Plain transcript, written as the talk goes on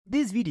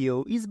This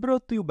video is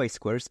brought to you by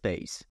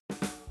Squarespace.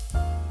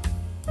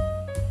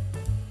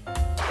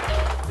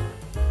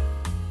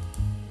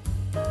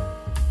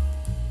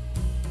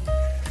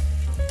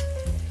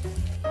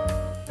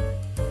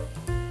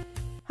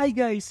 Hi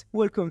guys,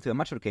 welcome to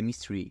Amateur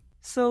Chemistry.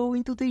 So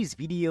in today's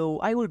video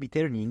I will be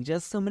turning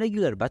just some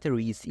regular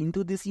batteries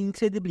into this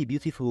incredibly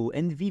beautiful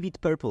and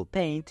vivid purple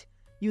paint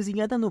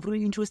using a ton of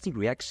really interesting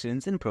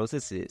reactions and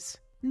processes.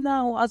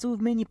 Now, as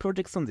with many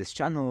projects on this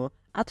channel,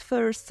 at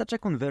first such a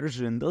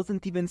conversion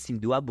doesn't even seem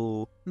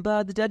doable,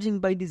 but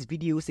judging by this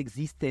video's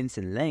existence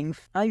and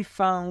length, I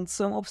found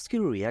some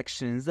obscure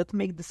reactions that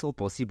make this all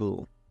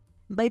possible.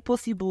 By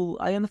possible,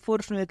 I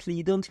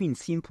unfortunately don't mean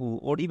simple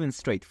or even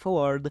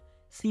straightforward,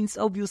 since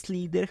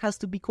obviously there has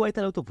to be quite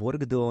a lot of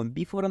work done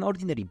before an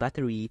ordinary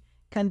battery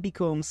can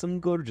become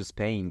some gorgeous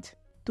paint.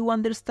 To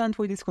understand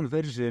why this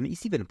conversion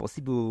is even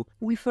possible,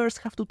 we first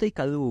have to take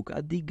a look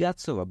at the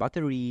guts of a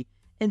battery,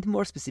 and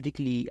more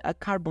specifically a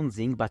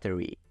carbon-zinc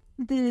battery.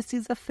 This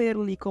is a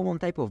fairly common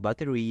type of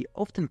battery,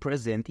 often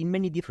present in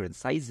many different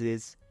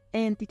sizes,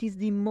 and it is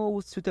the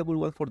most suitable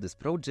one for this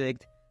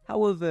project.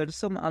 However,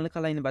 some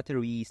alkaline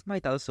batteries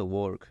might also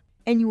work.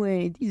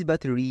 Anyway, these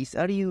batteries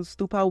are used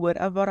to power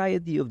a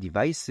variety of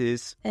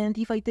devices, and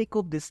if I take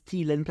off the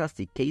steel and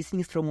plastic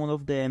casings from one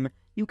of them,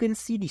 you can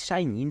see the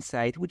shiny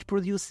inside which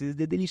produces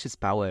the delicious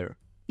power.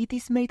 It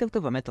is made out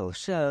of a metal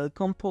shell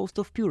composed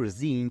of pure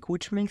zinc,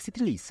 which makes it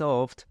really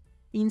soft.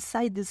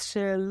 Inside this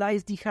shell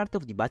lies the heart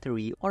of the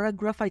battery, or a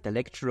graphite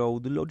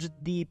electrode lodged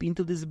deep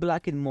into this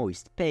black and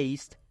moist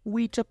paste,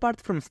 which, apart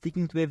from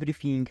sticking to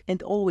everything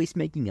and always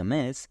making a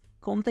mess,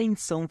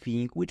 contains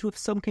something which with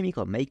some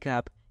chemical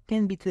makeup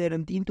can be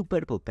turned into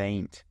purple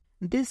paint.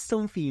 This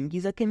something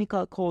is a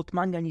chemical called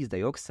manganese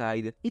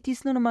dioxide. It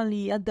is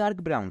normally a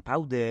dark brown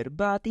powder,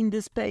 but in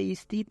this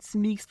paste it's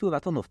mixed with a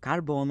ton of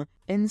carbon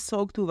and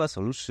soaked with a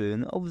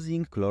solution of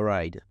zinc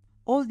chloride.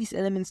 All these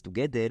elements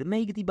together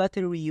make the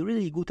battery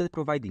really good at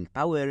providing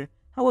power,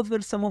 however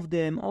some of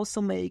them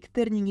also make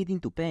turning it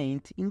into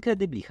paint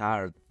incredibly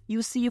hard.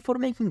 You see, for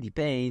making the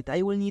paint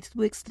I will need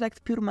to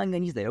extract pure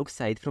manganese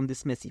dioxide from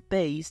this messy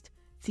paste,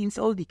 since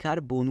all the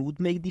carbon would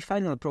make the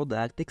final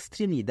product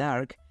extremely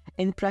dark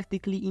and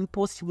practically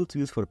impossible to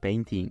use for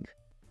painting.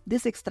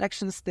 This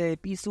extraction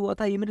step is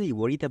what I am really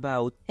worried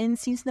about, and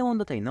since no one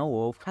that I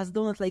know of has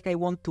done it like I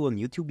want to on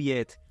YouTube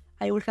yet,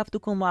 I will have to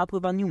come up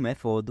with a new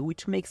method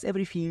which makes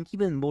everything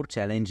even more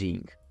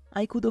challenging.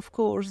 I could of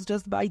course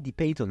just buy the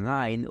paint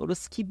online or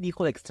skip the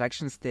whole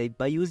extraction step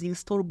by using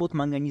store-bought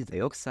manganese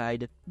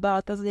dioxide,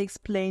 but as I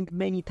explained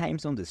many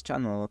times on this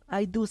channel,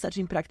 I do such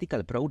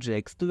impractical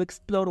projects to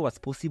explore what's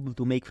possible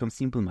to make from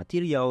simple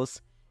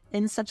materials,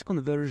 and such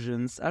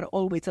conversions are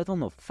always a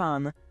ton of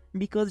fun,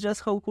 because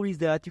just how cool is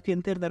that you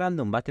can turn a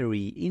random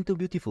battery into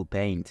beautiful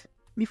paint.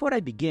 Before I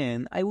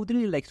begin, I would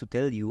really like to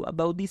tell you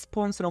about the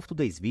sponsor of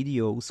today's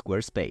video,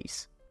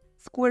 Squarespace.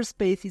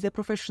 Squarespace is a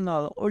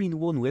professional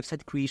all-in-one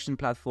website creation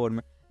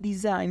platform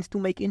designed to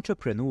make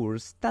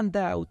entrepreneurs stand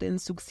out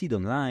and succeed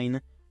online.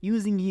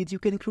 Using it, you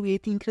can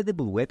create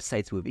incredible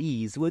websites with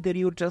ease, whether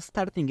you're just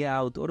starting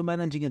out or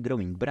managing a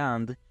growing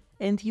brand,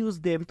 and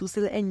use them to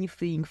sell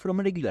anything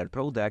from regular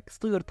products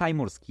to your time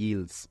or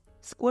skills.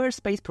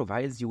 Squarespace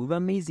provides you with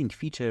amazing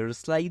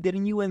features like their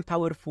new and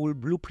powerful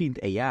Blueprint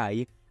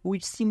AI,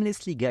 which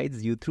seamlessly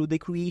guides you through the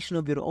creation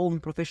of your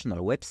own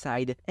professional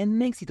website and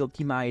makes it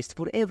optimized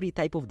for every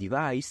type of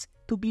device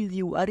to build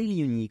you a really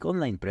unique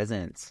online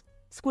presence.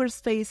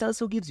 Squarespace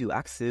also gives you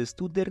access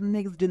to their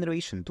next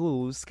generation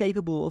tools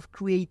capable of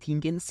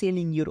creating and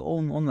selling your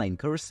own online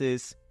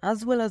courses,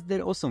 as well as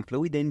their awesome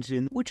Fluid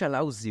engine, which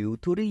allows you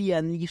to really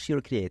unleash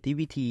your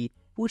creativity,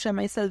 which I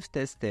myself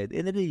tested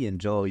and really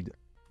enjoyed.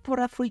 For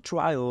a free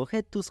trial,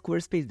 head to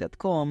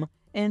squarespace.com,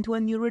 and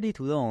when you're ready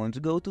to launch,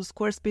 go to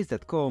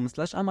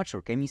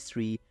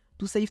squarespace.com/amateurchemistry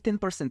to save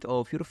 10%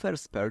 off your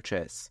first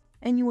purchase.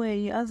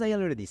 Anyway, as I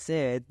already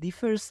said, the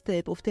first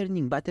step of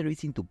turning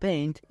batteries into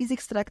paint is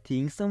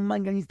extracting some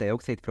manganese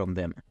dioxide from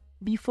them.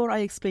 Before I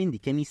explain the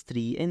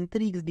chemistry and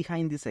tricks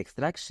behind this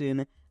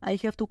extraction, I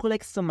have to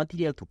collect some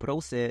material to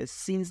process,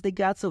 since the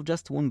guts of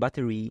just one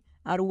battery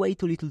are way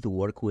too little to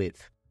work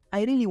with.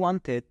 I really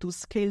wanted to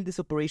scale this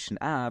operation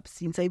up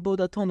since I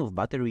bought a ton of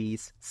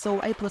batteries, so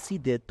I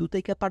proceeded to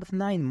take apart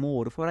 9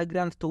 more for a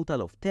grand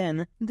total of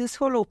 10. This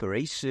whole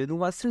operation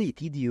was really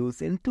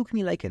tedious and took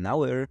me like an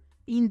hour,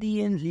 in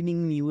the end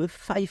leaving me with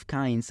 5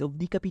 kinds of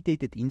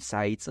decapitated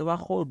insides of a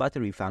whole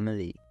battery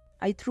family.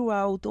 I threw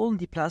out all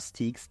the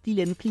plastic, steel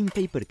and clean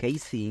paper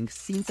casings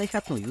since I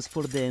had no use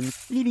for them,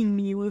 leaving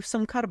me with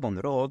some carbon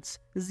rods,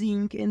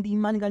 zinc and the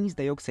manganese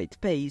dioxide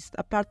paste,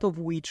 a part of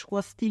which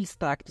was still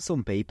stuck to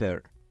some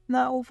paper.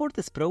 Now, for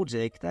this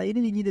project, I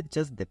really needed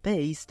just the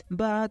paste,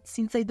 but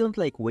since I don't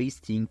like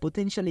wasting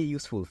potentially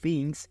useful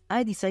things,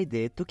 I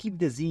decided to keep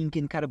the zinc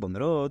and carbon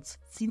rods,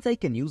 since I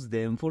can use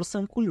them for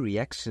some cool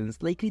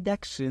reactions like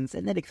reductions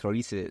and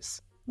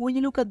electrolysis. When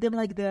you look at them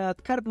like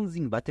that,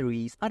 carbon-zinc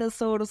batteries are a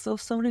source of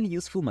some really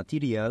useful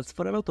materials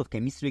for a lot of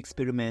chemistry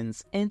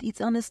experiments, and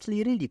it's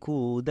honestly really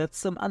cool that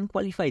some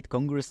unqualified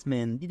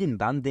congressmen didn't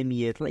ban them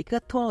yet like a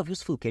ton of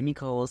useful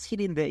chemicals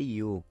here in the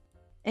EU.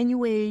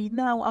 Anyway,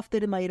 now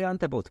after my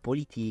rant about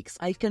politics,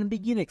 I can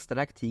begin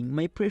extracting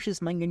my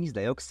precious manganese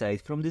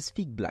dioxide from this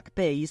thick black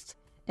paste,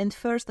 and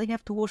first I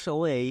have to wash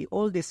away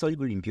all the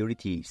soluble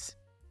impurities.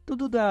 To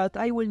do that,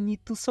 I will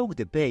need to soak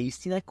the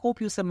paste in a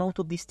copious amount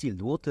of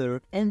distilled water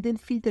and then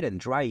filter and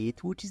dry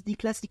it, which is the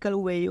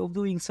classical way of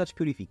doing such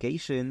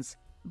purifications,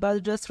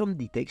 but just from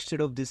the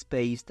texture of this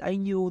paste I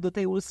knew that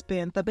I will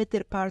spend a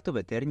better part of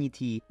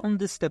eternity on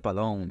this step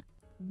alone.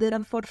 There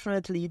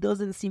unfortunately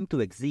doesn't seem to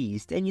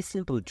exist any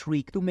simple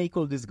trick to make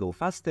all this go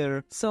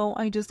faster, so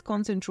I just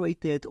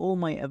concentrated all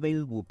my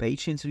available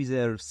patience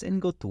reserves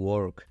and got to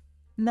work.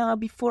 Now,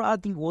 before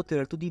adding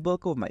water to the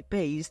bulk of my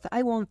paste,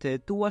 I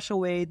wanted to wash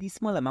away the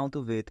small amount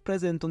of it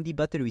present on the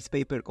battery's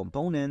paper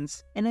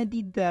components, and I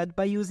did that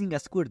by using a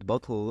squirt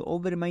bottle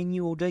over my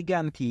new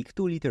gigantic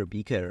 2-liter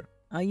beaker.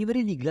 I'm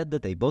really glad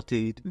that I bought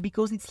it,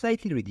 because it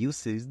slightly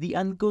reduces the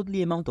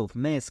ungodly amount of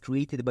mess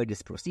created by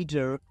this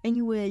procedure.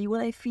 Anyway, when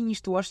I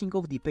finished washing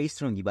off the paste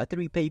from the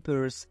battery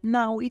papers,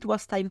 now it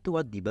was time to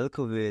add the bulk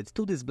of it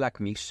to this black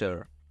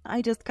mixture.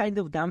 I just kind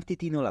of dumped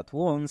it in all at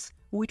once,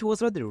 which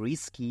was rather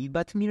risky,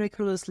 but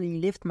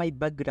miraculously left my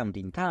background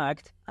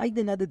intact. I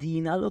then added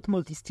in a lot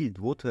more distilled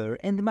water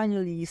and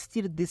manually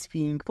stirred this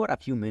thing for a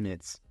few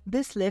minutes.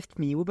 This left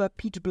me with a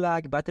pitch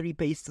black battery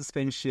paste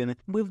suspension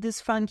with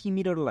this funky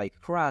mirror-like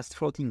crust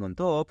floating on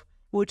top,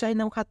 which I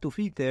now had to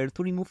filter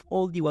to remove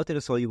all the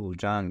water-soluble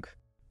junk.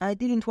 I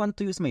didn't want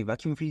to use my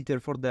vacuum filter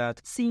for that,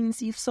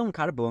 since if some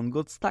carbon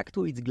got stuck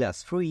to its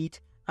glass fluid,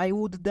 I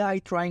would die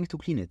trying to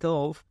clean it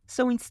off,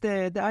 so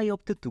instead I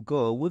opted to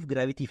go with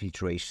gravity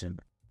filtration.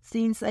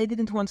 Since I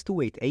didn't want to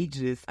wait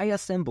ages, I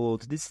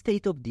assembled this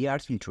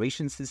state-of-the-art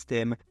filtration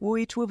system,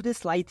 which with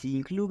this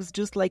lighting looks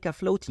just like a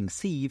floating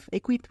sieve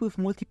equipped with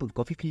multiple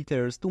coffee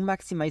filters to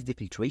maximize the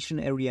filtration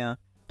area.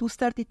 To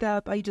start it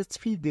up, I just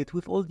filled it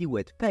with all the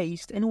wet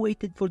paste and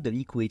waited for the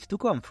liquid to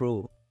come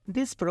through.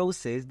 This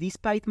process,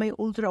 despite my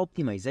ultra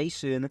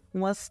optimization,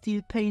 was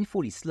still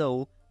painfully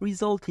slow,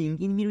 resulting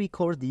in me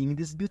recording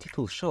this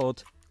beautiful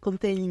shot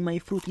containing my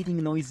fruit-eating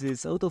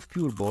noises out of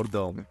pure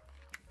boredom.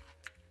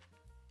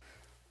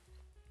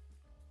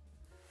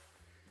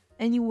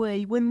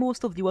 Anyway, when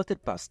most of the water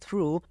passed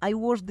through, I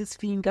washed this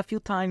thing a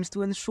few times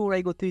to ensure I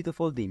got rid of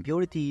all the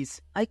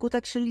impurities. I could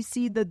actually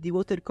see that the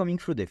water coming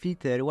through the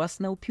filter was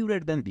now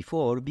purer than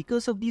before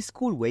because of these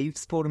cool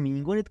waves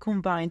forming when it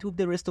combined with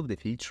the rest of the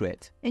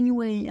filtrate.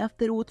 Anyway,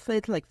 after what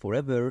felt like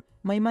forever,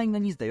 my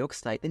manganese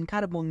dioxide and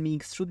carbon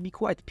mix should be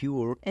quite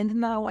pure, and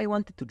now I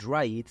wanted to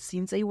dry it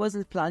since I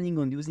wasn't planning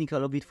on using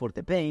all of it for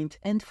the paint,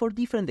 and for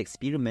different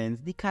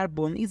experiments the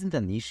carbon isn't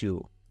an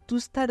issue. To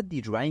start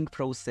the drying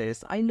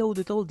process, I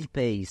loaded all the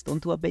paste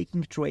onto a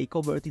baking tray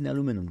covered in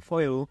aluminum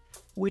foil,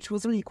 which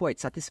was really quite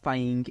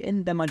satisfying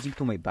and damaging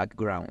to my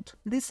background.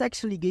 This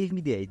actually gave me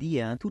the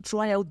idea to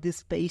try out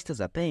this paste as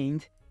a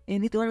paint,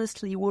 and it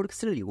honestly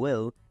works really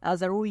well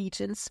as a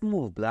rich and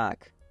smooth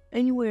black.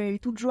 Anyway,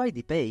 to dry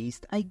the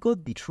paste, I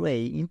got the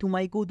tray into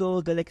my good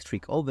old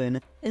electric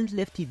oven and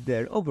left it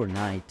there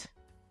overnight.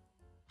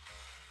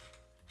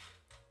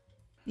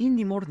 In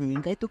the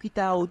morning, I took it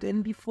out,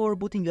 and before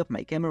booting up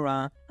my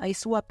camera, I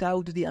swapped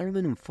out the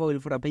aluminum foil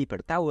for a paper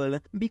towel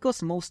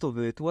because most of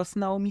it was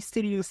now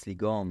mysteriously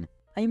gone.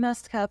 I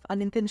must have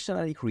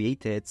unintentionally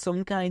created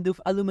some kind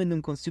of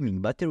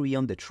aluminum-consuming battery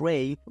on the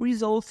tray,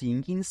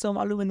 resulting in some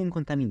aluminum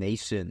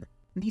contamination.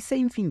 The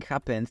same thing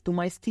happened to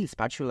my steel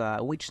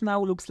spatula, which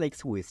now looks like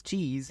Swiss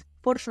cheese.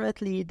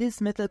 Fortunately,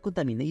 this metal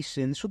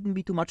contamination shouldn't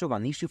be too much of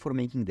an issue for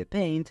making the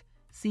paint,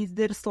 since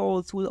their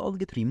salts will all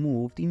get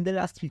removed in the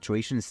last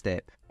filtration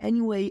step.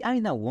 Anyway, I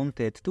now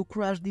wanted to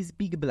crush these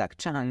big black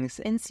chunks,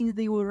 and since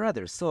they were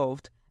rather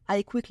soft,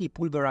 I quickly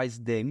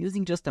pulverized them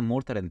using just a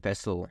mortar and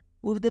pestle.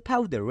 With the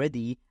powder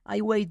ready,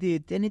 I weighed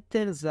it, and it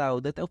turns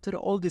out that after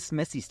all this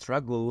messy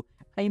struggle,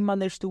 I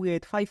managed to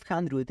get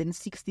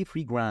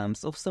 563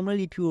 grams of some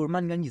really pure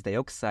manganese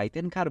dioxide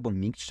and carbon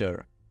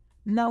mixture.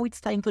 Now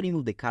it's time to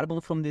remove the carbon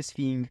from this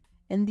thing,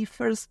 and the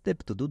first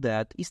step to do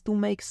that is to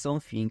make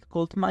something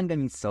called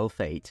manganese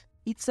sulfate.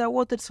 It's a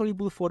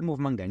water-soluble form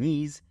of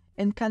manganese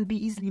and can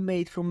be easily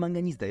made from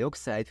manganese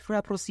dioxide through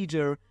a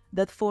procedure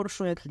that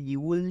fortunately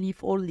will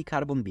leave all the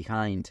carbon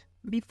behind.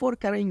 Before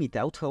carrying it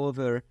out,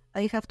 however,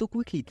 I have to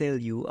quickly tell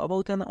you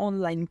about an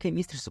online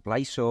chemistry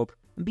supply shop,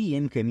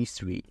 BM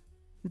Chemistry.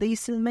 They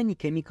sell many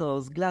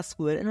chemicals,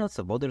 glassware and lots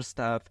of other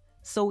stuff,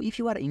 so if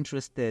you are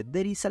interested,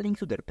 there is a link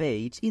to their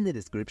page in the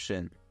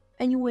description.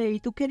 Anyway,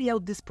 to carry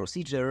out this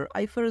procedure,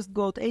 I first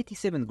got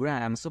 87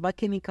 grams of a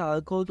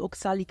chemical called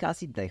oxalic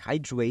acid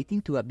dihydrate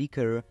into a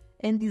beaker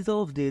and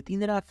dissolved it in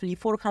roughly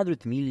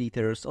 400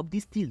 milliliters of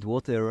distilled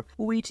water,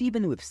 which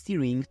even with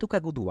stirring took a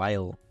good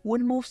while.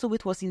 When most of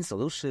it was in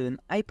solution,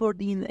 I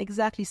poured in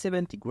exactly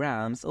 70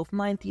 grams of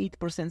 98%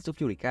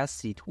 sulfuric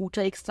acid, which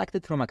I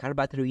extracted from a car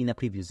battery in a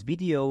previous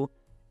video,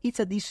 Its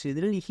addition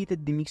really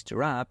heated the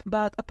mixture up,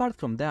 but apart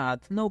from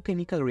that, no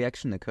chemical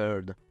reaction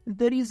occurred.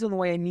 The reason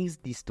why I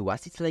mixed these two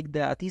acids like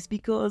that is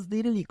because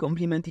they really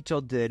complement each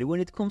other when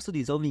it comes to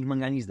dissolving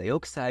manganese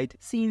dioxide,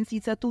 since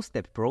it's a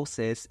two-step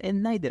process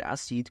and neither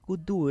acid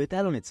could do it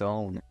all on its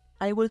own.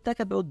 I will talk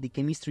about the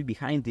chemistry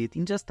behind it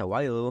in just a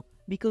while,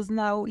 because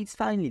now it's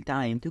finally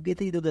time to get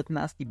rid of that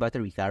nasty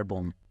battery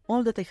carbon.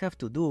 All that I have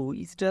to do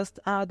is just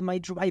add my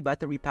dry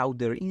battery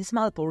powder in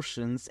small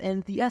portions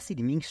and the acid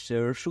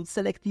mixture should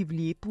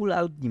selectively pull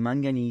out the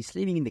manganese,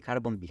 leaving the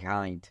carbon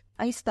behind.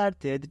 I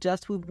started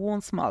just with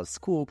one small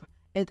scoop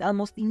and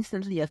almost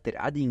instantly after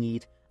adding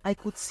it, I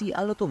could see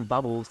a lot of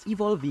bubbles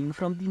evolving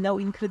from the now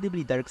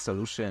incredibly dark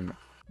solution.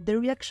 The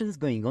reactions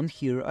going on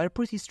here are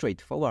pretty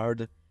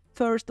straightforward.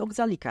 First,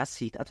 oxalic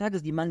acid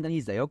attacks the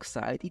manganese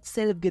dioxide,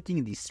 itself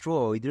getting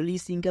destroyed,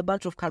 releasing a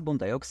bunch of carbon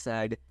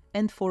dioxide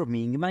and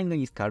forming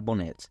manganese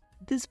carbonate.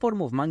 This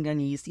form of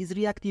manganese is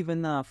reactive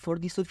enough for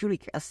the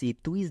sulfuric acid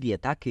to easily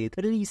attack it,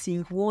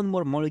 releasing one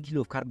more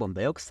molecule of carbon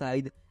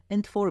dioxide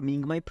and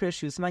forming my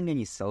precious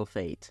manganese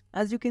sulfate.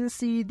 As you can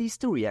see, these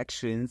two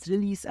reactions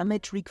release a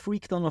metric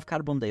freak ton of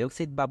carbon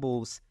dioxide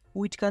bubbles,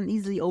 which can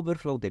easily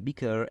overflow the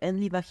beaker and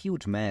leave a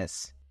huge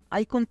mess.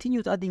 I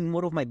continued adding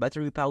more of my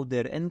battery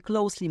powder and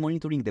closely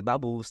monitoring the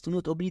bubbles to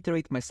not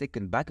obliterate my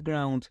second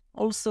background.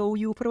 Also,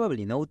 you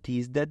probably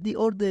noticed that the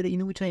order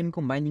in which I am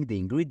combining the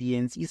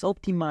ingredients is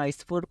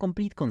optimized for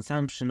complete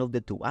consumption of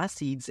the two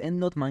acids and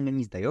not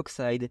manganese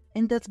dioxide,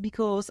 and that's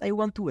because I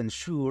want to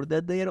ensure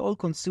that they are all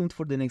consumed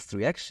for the next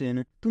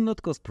reaction to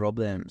not cause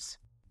problems.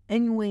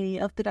 Anyway,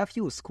 after a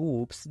few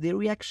scoops, the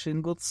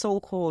reaction got so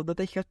hot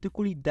that I had to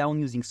cool it down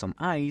using some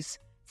ice,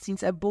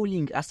 since a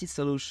boiling acid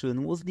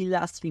solution was the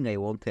last thing I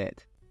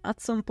wanted. At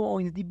some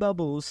point, the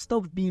bubbles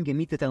stopped being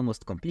emitted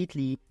almost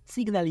completely,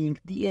 signaling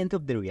the end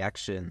of the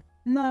reaction.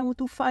 Now,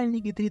 to finally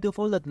get rid of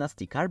all that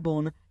nasty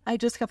carbon, I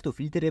just have to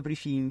filter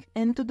everything,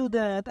 and to do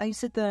that, I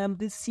set up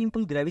this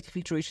simple gravity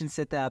filtration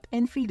setup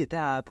and filled it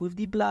up with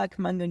the black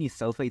manganese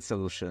sulfate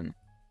solution.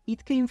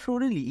 It came through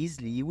really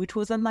easily, which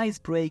was a nice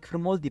break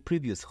from all the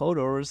previous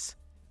horrors.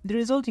 The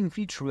resulting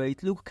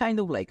filtrate looked kind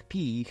of like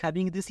pee,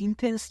 having this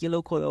intense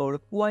yellow color,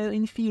 while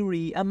in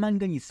theory a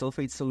manganese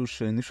sulfate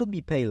solution should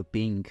be pale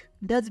pink.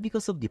 That's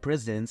because of the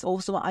presence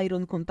of some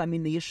iron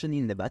contamination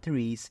in the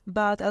batteries,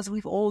 but as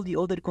with all the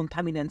other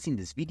contaminants in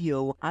this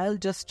video, I'll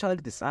just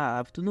chalk this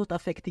up to not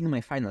affecting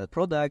my final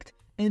product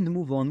and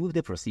move on with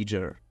the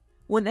procedure.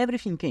 When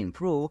everything came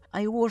through,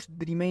 I washed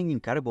the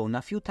remaining carbon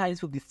a few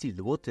times with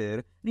distilled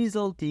water,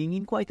 resulting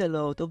in quite a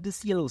lot of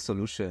this yellow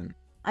solution.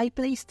 I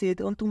placed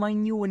it onto my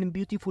new and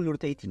beautiful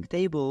rotating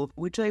table,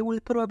 which I will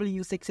probably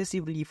use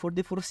excessively for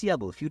the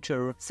foreseeable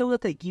future, so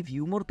that I give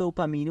you more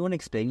dopamine when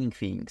explaining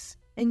things.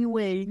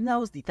 Anyway,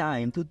 now's the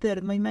time to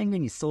turn my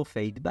manganese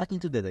sulfate back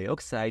into the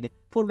dioxide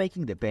for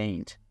making the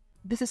paint.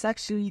 This is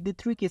actually the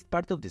trickiest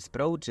part of this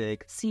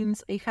project,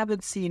 since I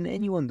haven't seen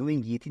anyone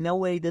doing it in a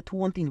way that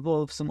won't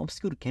involve some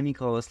obscure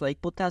chemicals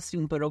like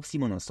potassium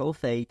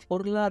peroxymonosulfate or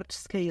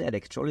large-scale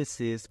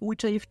electrolysis,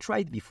 which I've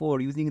tried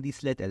before using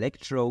these LED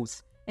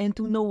electrodes, and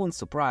to no one's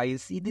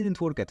surprise, it didn't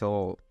work at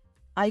all.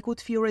 I could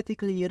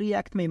theoretically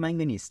react my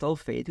manganese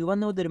sulfate with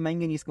another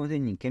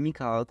manganese-containing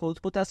chemical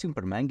called potassium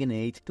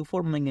permanganate to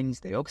form manganese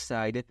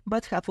dioxide,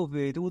 but half of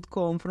it would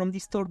come from the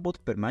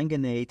store-bought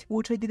permanganate,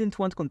 which I didn't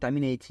want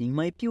contaminating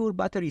my pure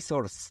battery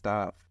source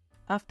stuff.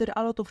 After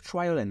a lot of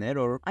trial and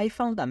error, I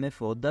found a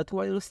method that,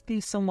 while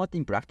still somewhat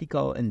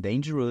impractical and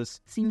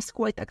dangerous, seems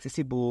quite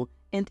accessible,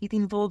 and it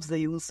involves the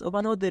use of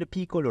another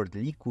pea-colored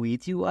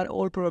liquid you are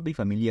all probably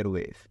familiar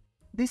with.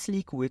 This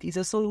liquid is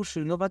a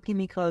solution of a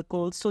chemical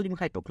called sodium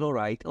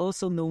hypochlorite,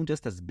 also known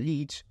just as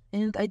bleach,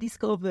 and I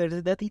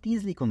discovered that it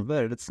easily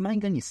converts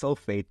manganese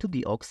sulfate to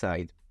the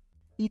oxide.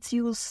 Its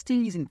use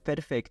still isn't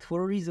perfect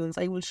for reasons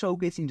I will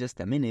showcase in just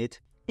a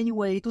minute.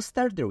 Anyway, to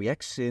start the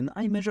reaction,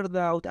 I measured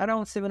out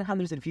around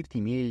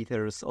 750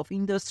 ml of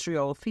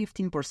industrial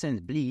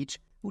 15% bleach,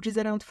 which is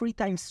around 3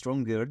 times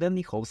stronger than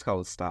the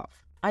household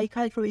stuff. I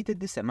calculated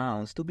this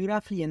amount to be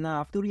roughly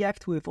enough to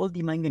react with all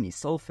the manganese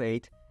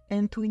sulfate,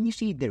 and to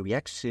initiate the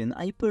reaction,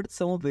 I poured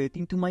some of it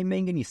into my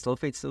manganese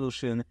sulfate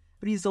solution,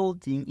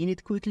 resulting in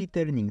it quickly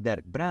turning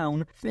dark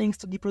brown thanks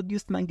to the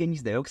produced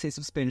manganese dioxide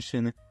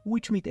suspension,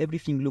 which made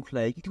everything look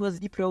like it was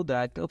the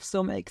product of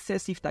some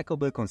excessive Taco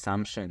Bell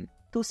consumption.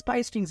 To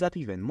spice things up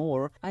even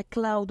more, a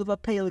cloud of a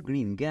pale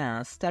green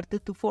gas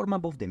started to form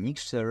above the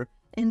mixture,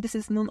 and this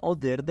is none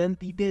other than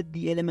the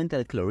deadly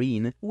elemental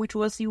chlorine, which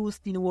was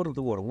used in World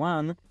War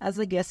I as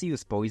a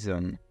gaseous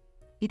poison.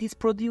 It is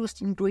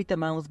produced in great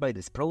amounts by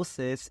this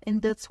process,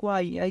 and that's why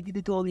I did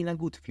it all in a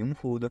good fume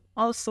hood.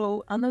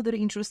 Also, another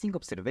interesting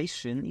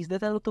observation is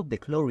that a lot of the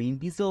chlorine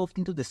dissolved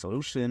into the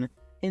solution,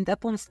 and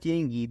upon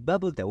stirring it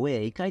bubbled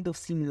away, kind of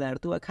similar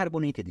to a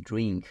carbonated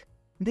drink.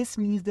 This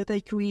means that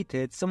I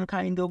created some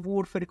kind of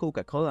warfare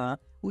Coca-Cola,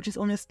 which is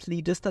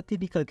honestly just a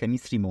typical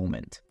chemistry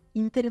moment.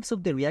 In terms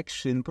of the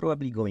reaction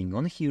probably going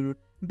on here,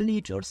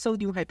 bleach or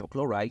sodium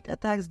hypochlorite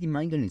attacks the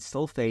manganese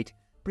sulfate,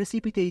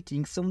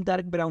 precipitating some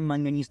dark brown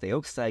manganese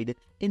dioxide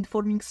and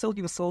forming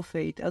sodium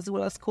sulfate as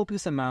well as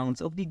copious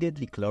amounts of the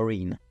deadly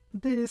chlorine.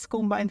 This,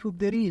 combined with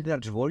the really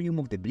large volume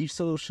of the bleach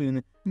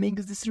solution,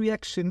 makes this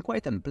reaction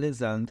quite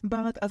unpleasant,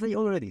 but as I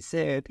already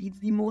said, it's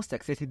the most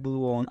accessible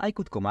one I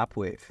could come up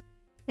with.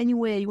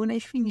 Anyway, when I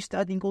finished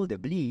adding all the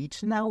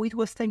bleach, now it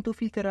was time to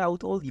filter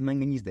out all the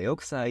manganese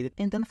dioxide,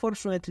 and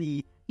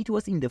unfortunately, it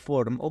was in the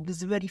form of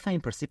this very fine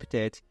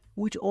precipitate,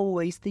 which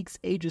always takes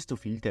ages to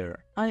filter.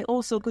 I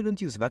also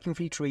couldn't use vacuum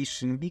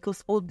filtration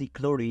because all the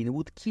chlorine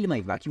would kill my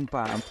vacuum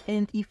pump,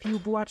 and if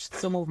you've watched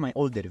some of my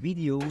older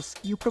videos,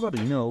 you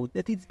probably know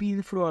that it's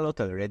been through a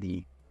lot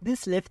already.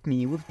 This left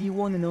me with the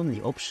one and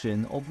only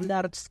option of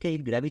large-scale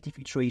gravity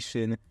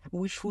filtration,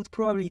 which would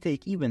probably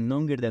take even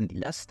longer than the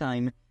last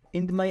time,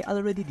 and my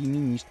already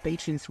diminished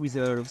patience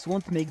reserves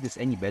won't make this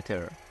any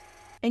better.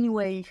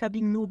 Anyway,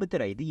 having no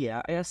better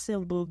idea, I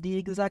assembled the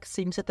exact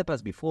same setup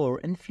as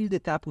before and filled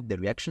it up with the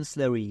reaction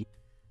slurry.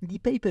 The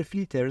paper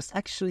filters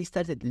actually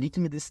started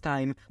leaking this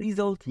time,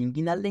 resulting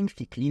in a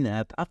lengthy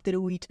cleanup, after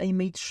which I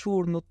made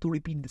sure not to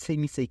repeat the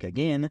same mistake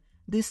again,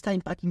 this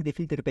time packing the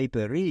filter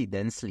paper really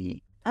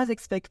densely. As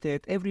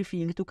expected,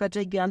 everything took a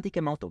gigantic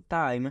amount of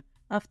time.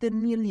 After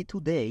nearly 2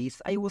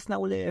 days, I was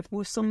now left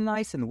with some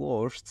nice and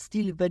washed,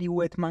 still very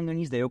wet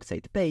manganese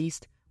dioxide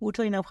paste, which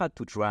I now had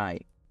to dry.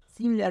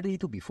 Similarly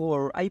to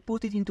before, I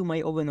put it into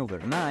my oven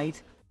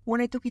overnight.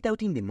 When I took it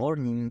out in the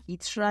morning,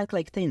 it shrank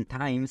like 10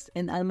 times,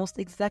 and almost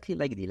exactly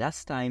like the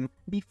last time.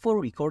 Before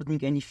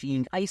recording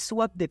anything, I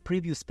swapped the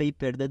previous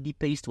paper that the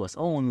paste was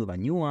on with a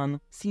new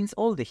one, since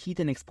all the heat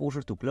and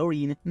exposure to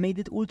chlorine made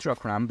it ultra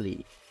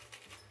crumbly.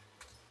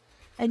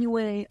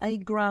 Anyway, I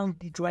ground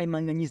the dry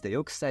manganese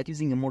dioxide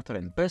using a mortar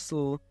and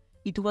pestle.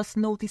 It was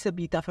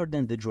noticeably tougher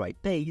than the dry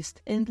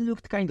paste, and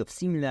looked kind of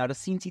similar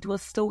since it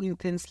was so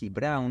intensely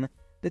brown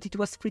that it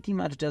was pretty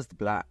much just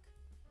black.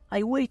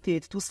 I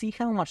waited to see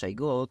how much I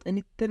got, and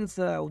it turns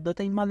out that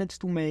I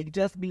managed to make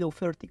just below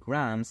 30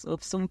 grams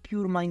of some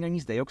pure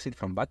manganese dioxide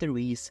from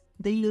batteries.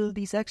 The yield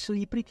is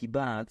actually pretty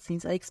bad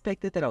since I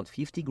expected around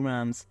 50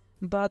 grams,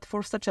 but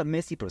for such a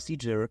messy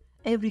procedure,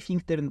 everything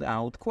turned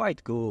out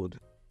quite good.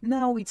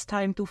 Now it's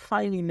time to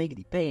finally make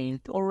the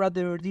paint, or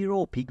rather the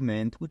raw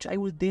pigment, which I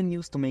will then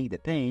use to make the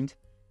paint.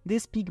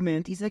 This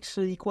pigment is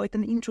actually quite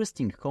an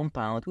interesting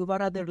compound with a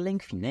rather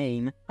lengthy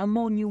name,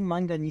 ammonium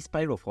manganese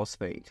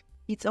pyrophosphate.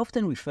 It's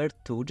often referred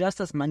to just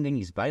as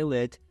manganese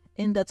violet,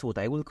 and that's what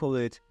I will call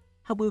it.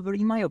 However,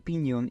 in my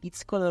opinion,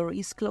 its color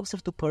is closer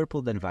to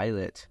purple than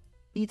violet.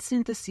 Its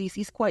synthesis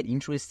is quite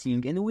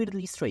interesting and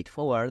weirdly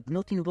straightforward,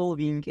 not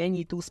involving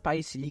any too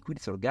spicy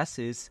liquids or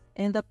gases,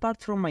 and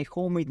apart from my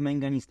homemade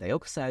manganese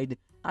dioxide,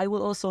 I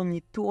will also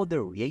need 2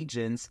 other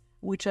reagents,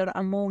 which are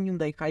ammonium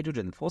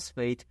dihydrogen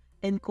phosphate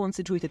and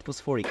concentrated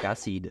phosphoric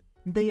acid.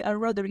 They are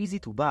rather easy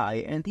to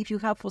buy, and if you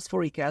have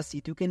phosphoric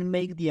acid, you can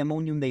make the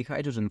ammonium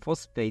dihydrogen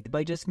phosphate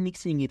by just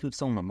mixing it with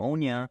some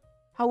ammonia.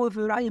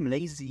 However, I am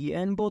lazy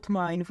and bought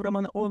mine from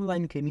an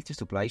online chemistry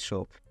supply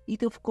shop.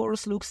 It of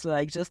course looks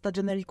like just a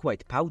generic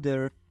white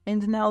powder,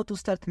 and now to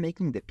start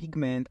making the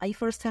pigment, I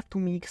first have to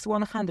mix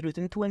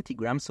 120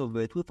 grams of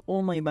it with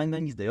all my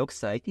manganese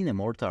dioxide in a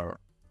mortar.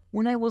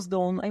 When I was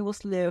done, I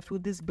was left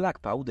with this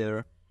black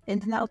powder,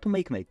 and now to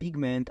make my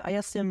pigment, I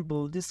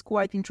assembled this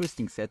quite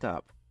interesting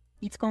setup.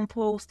 It's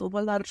composed of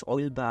a large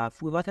oil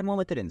bath with a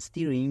thermometer and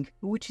stirring,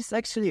 which is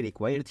actually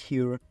required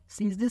here,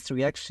 since this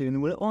reaction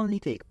will only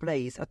take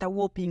place at a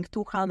whopping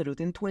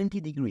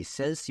 220 degrees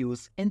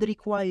Celsius and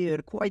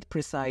require quite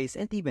precise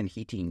and even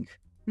heating.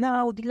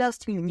 Now, the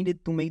last thing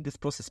needed to make this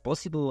process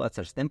possible at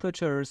such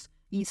temperatures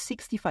is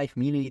 65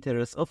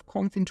 ml of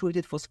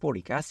concentrated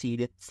phosphoric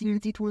acid,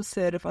 since it will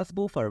serve as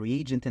both a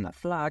reagent and a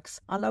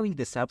flux, allowing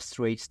the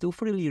substrates to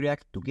freely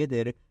react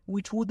together,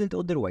 which wouldn't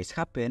otherwise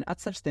happen at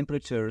such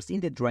temperatures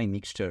in the dry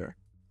mixture.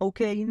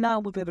 Okay, now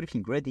with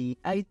everything ready,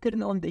 I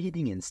turn on the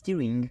heating and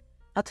stirring.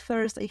 At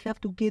first, I have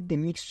to get the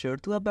mixture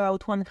to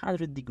about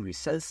 100 degrees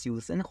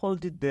Celsius and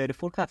hold it there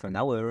for half an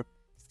hour.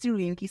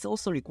 Stirring is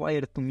also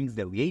required to mix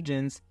the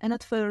reagents, and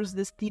at first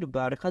the stir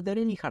bar had a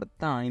really hard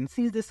time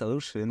since the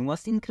solution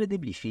was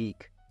incredibly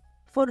thick.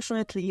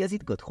 Fortunately, as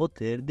it got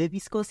hotter, the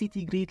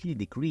viscosity greatly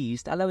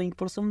decreased, allowing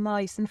for some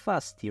nice and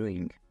fast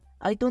stirring.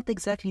 I don't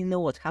exactly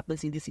know what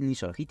happens in this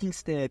initial heating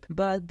step,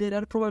 but there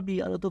are probably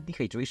a lot of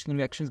dehydration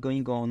reactions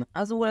going on,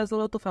 as well as a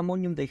lot of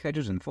ammonium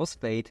dihydrogen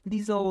phosphate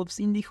dissolves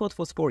in the hot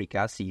phosphoric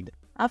acid.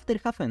 After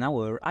half an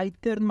hour, I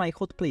turned my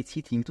hot plate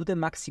heating to the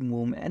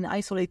maximum and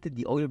isolated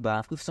the oil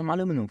bath with some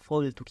aluminum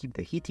foil to keep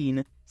the heat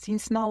in,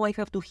 since now I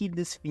have to heat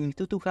this thing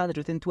to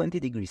 220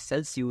 degrees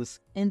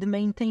Celsius and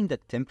maintain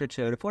that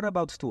temperature for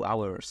about 2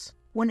 hours.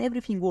 When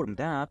everything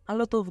warmed up, a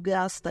lot of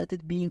gas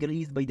started being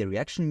released by the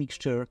reaction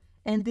mixture,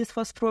 and this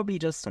was probably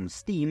just some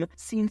steam,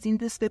 since in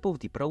this step of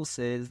the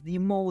process, the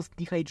most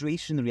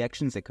dehydration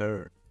reactions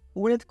occur.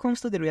 When it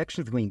comes to the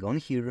reactions going on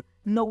here,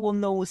 no one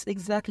knows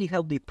exactly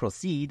how they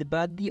proceed,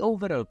 but the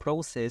overall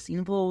process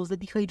involves the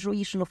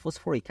dehydration of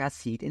phosphoric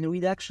acid and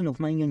reduction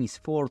of manganese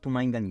 4 to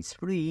manganese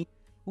 3,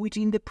 which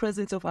in the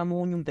presence of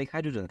ammonium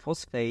dihydrogen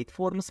phosphate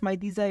forms my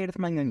desired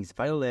manganese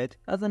violet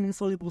as an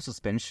insoluble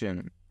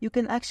suspension. You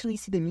can actually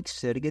see the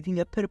mixture getting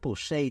a purple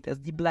shade as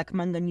the black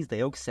manganese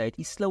dioxide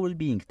is slowly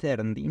being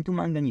turned into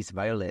manganese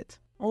violet.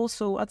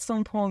 Also, at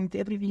some point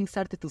everything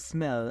started to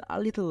smell a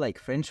little like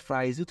French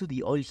fries due to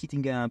the oil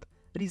heating up,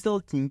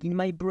 resulting in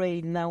my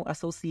brain now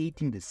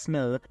associating the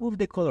smell with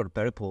the color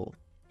purple.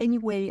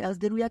 Anyway, as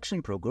the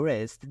reaction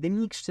progressed, the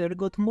mixture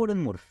got more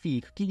and more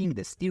thick, killing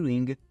the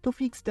stirring. To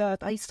fix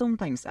that, I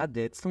sometimes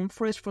added some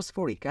fresh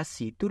phosphoric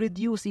acid to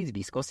reduce its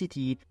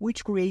viscosity,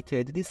 which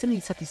created this really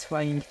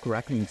satisfying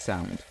crackling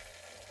sound.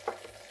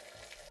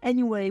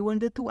 Anyway, when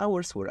the 2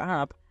 hours were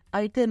up,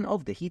 I turned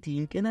off the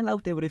heating and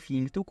allowed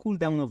everything to cool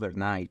down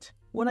overnight.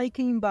 When I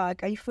came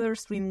back, I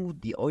first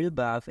removed the oil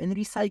bath and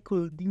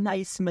recycled the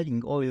nice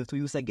smelling oil to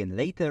use again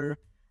later.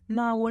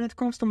 Now, when it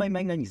comes to my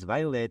manganese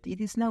violet, it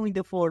is now in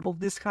the form of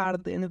this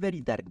hard and very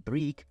dark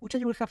brick, which I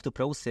will have to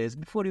process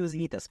before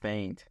using it as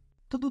paint.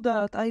 To do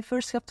that, I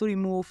first have to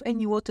remove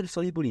any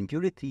water-soluble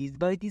impurities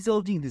by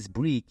dissolving this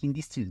brick in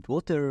distilled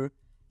water.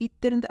 It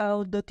turned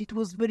out that it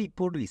was very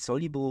poorly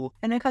soluble,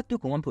 and I had to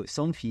come up with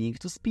something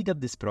to speed up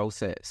this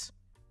process.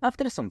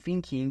 After some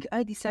thinking,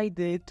 I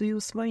decided to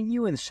use my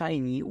new and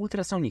shiny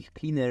ultrasonic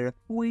cleaner,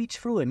 which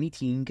through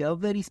emitting a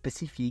very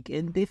specific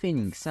and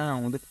deafening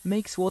sound,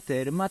 makes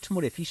water much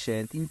more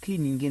efficient in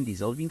cleaning and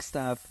dissolving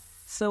stuff.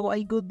 So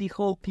I got the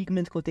whole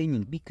pigment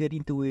containing beaker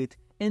into it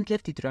and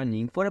left it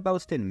running for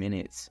about 10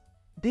 minutes.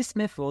 This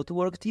method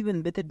worked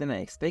even better than I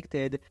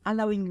expected,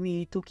 allowing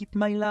me to keep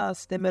my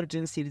last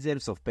emergency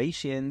reserves of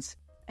patience.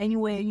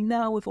 Anyway,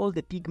 now with all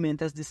the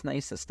pigment as this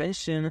nice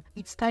suspension,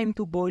 it's time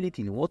to boil it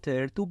in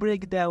water to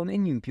break down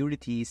any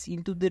impurities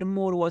into their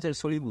more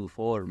water-soluble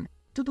form.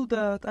 To do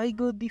that, I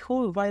got the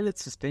whole violet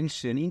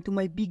suspension into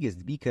my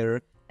biggest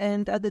beaker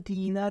and added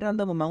in a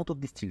random amount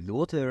of distilled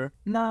water.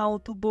 Now,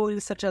 to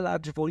boil such a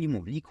large volume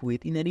of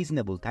liquid in a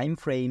reasonable time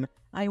frame,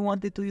 I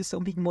wanted to use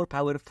something more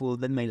powerful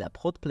than my lab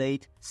hot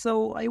plate,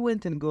 so I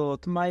went and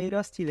got my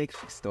rusty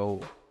electric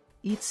stove.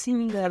 It's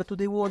similar to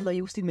the one I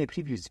used in my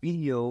previous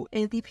video,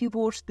 and if you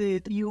watched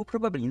it, you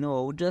probably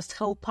know just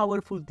how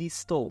powerful these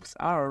stoves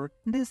are.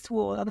 This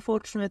one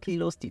unfortunately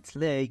lost its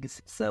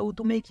legs, so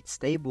to make it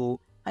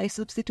stable, I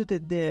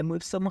substituted them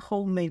with some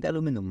homemade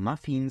aluminum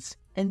muffins,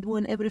 and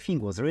when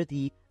everything was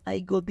ready,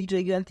 I got the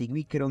gigantic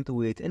beaker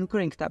onto it and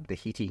cranked up the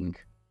heating.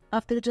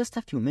 After just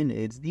a few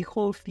minutes, the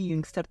whole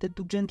thing started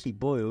to gently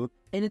boil,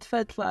 and it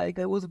felt like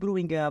I was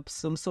brewing up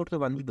some sort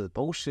of an evil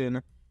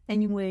potion.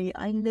 Anyway,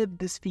 I left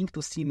this thing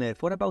to simmer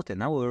for about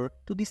an hour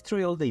to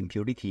destroy all the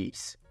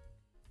impurities.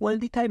 While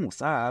the time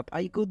was up,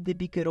 I got the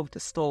beaker off the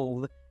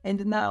stove,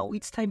 and now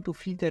it's time to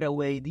filter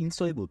away the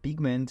insoluble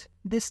pigment.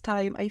 This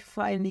time I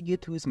finally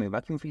get to use my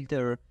vacuum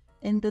filter,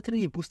 and that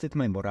really boosted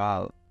my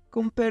morale.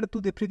 Compared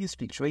to the previous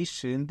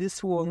filtration,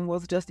 this one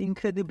was just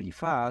incredibly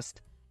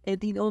fast,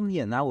 and in only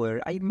an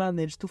hour I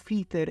managed to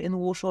filter and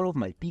wash all of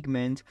my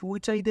pigment,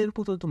 which I then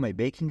put onto my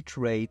baking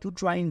tray to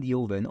dry in the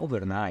oven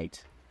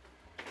overnight.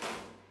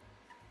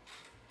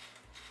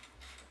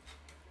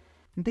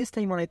 This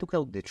time when I took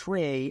out the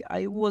tray,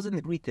 I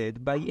wasn't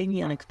greeted by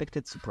any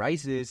unexpected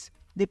surprises.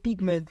 The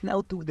pigment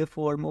now took the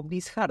form of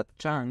these hard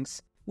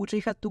chunks, which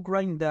I had to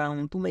grind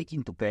down to make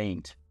into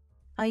paint.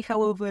 I,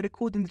 however,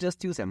 couldn't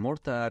just use a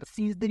mortar,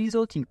 since the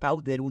resulting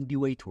powder would be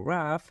way too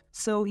rough,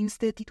 so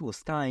instead it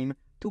was time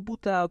to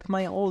boot up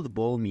my old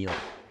ball mill.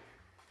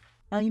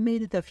 I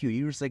made it a few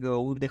years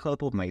ago with the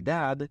help of my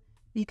dad.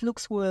 It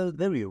looks, well,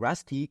 very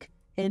rustic,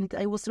 and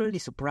I was really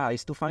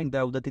surprised to find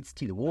out that it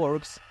still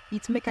works.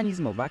 Its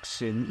mechanism of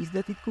action is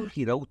that it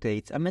quickly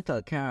rotates a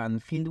metal can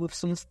filled with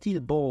some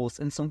steel balls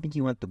and something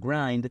you want to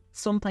grind,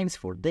 sometimes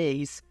for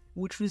days,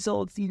 which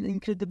results in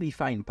incredibly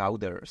fine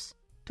powders.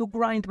 To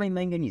grind my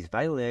manganese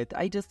violet,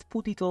 I just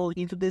put it all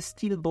into the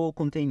steel ball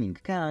containing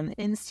can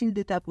and sealed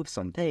it up with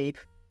some tape.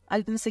 I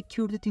then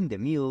secured it in the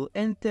mill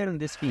and turned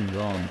this thing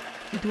on.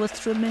 It was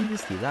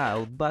tremendously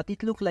loud, but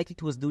it looked like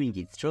it was doing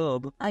its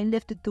job. I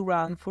left it to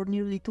run for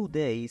nearly 2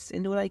 days,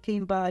 and when I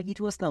came back it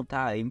was now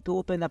time to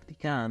open up the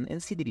can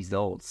and see the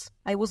results.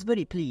 I was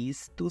very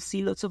pleased to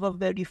see lots of a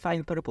very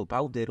fine purple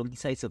powder on the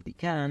sides of the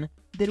can.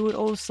 There were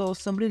also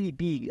some really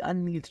big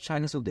unmilled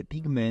chunks of the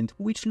pigment,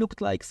 which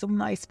looked like some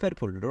nice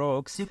purple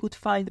rocks you could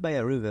find by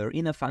a river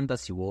in a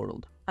fantasy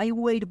world. I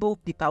weighed both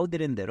the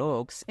powder and the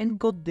rocks and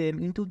got them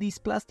into these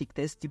plastic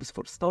test tubes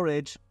for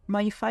storage.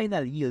 My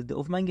final yield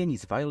of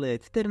manganese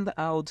violet turned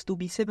out to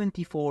be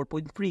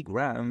 74.3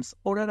 grams,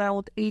 or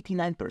around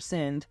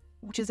 89%,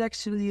 which is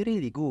actually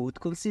really good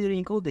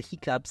considering all the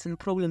hiccups and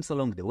problems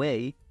along the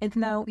way, and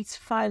now it's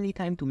finally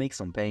time to make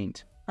some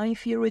paint. I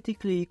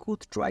theoretically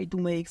could try to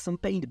make some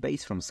paint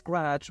base from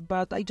scratch,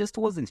 but I just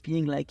wasn't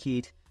feeling like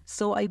it,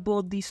 so I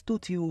bought these 2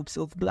 tubes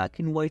of black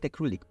and white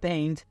acrylic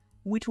paint,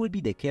 which will be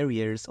the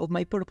carriers of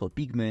my purple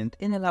pigment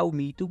and allow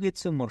me to get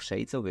some more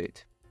shades of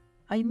it.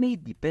 I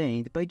made the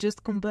paint by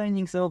just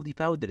combining some of the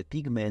powdered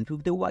pigment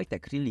with the white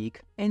acrylic,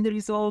 and the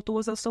result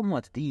was a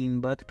somewhat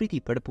dim but pretty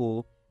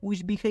purple,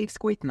 which behaves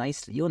quite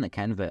nicely on a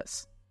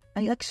canvas.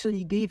 I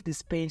actually gave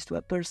this paint to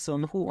a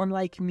person who,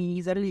 unlike me,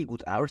 is a really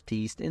good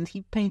artist, and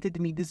he painted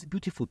me this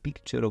beautiful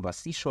picture of a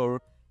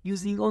seashore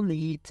using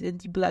only it and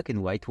the black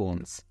and white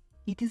ones.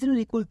 It is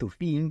really cool to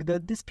think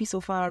that this piece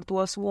of art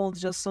was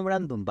once just some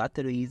random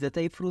batteries that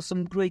I, through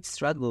some great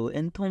struggle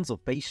and tons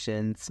of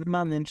patience,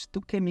 managed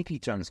to chemically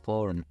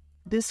transform.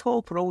 This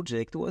whole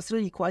project was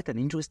really quite an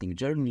interesting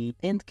journey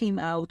and came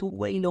out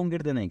way longer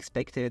than I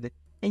expected.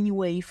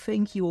 Anyway,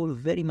 thank you all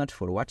very much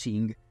for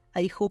watching.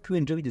 I hope you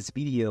enjoyed this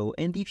video,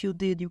 and if you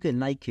did, you can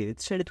like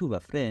it, share it with a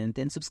friend,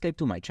 and subscribe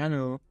to my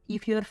channel.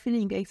 If you are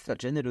feeling extra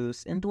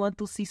generous and want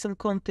to see some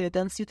content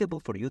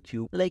unsuitable for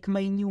YouTube, like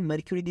my new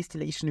mercury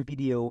distillation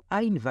video,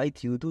 I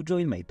invite you to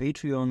join my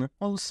Patreon.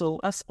 Also,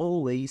 as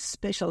always,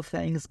 special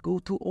thanks go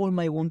to all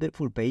my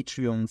wonderful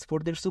Patreons for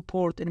their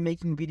support and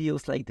making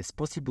videos like this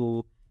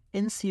possible,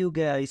 and see you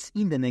guys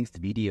in the next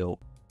video.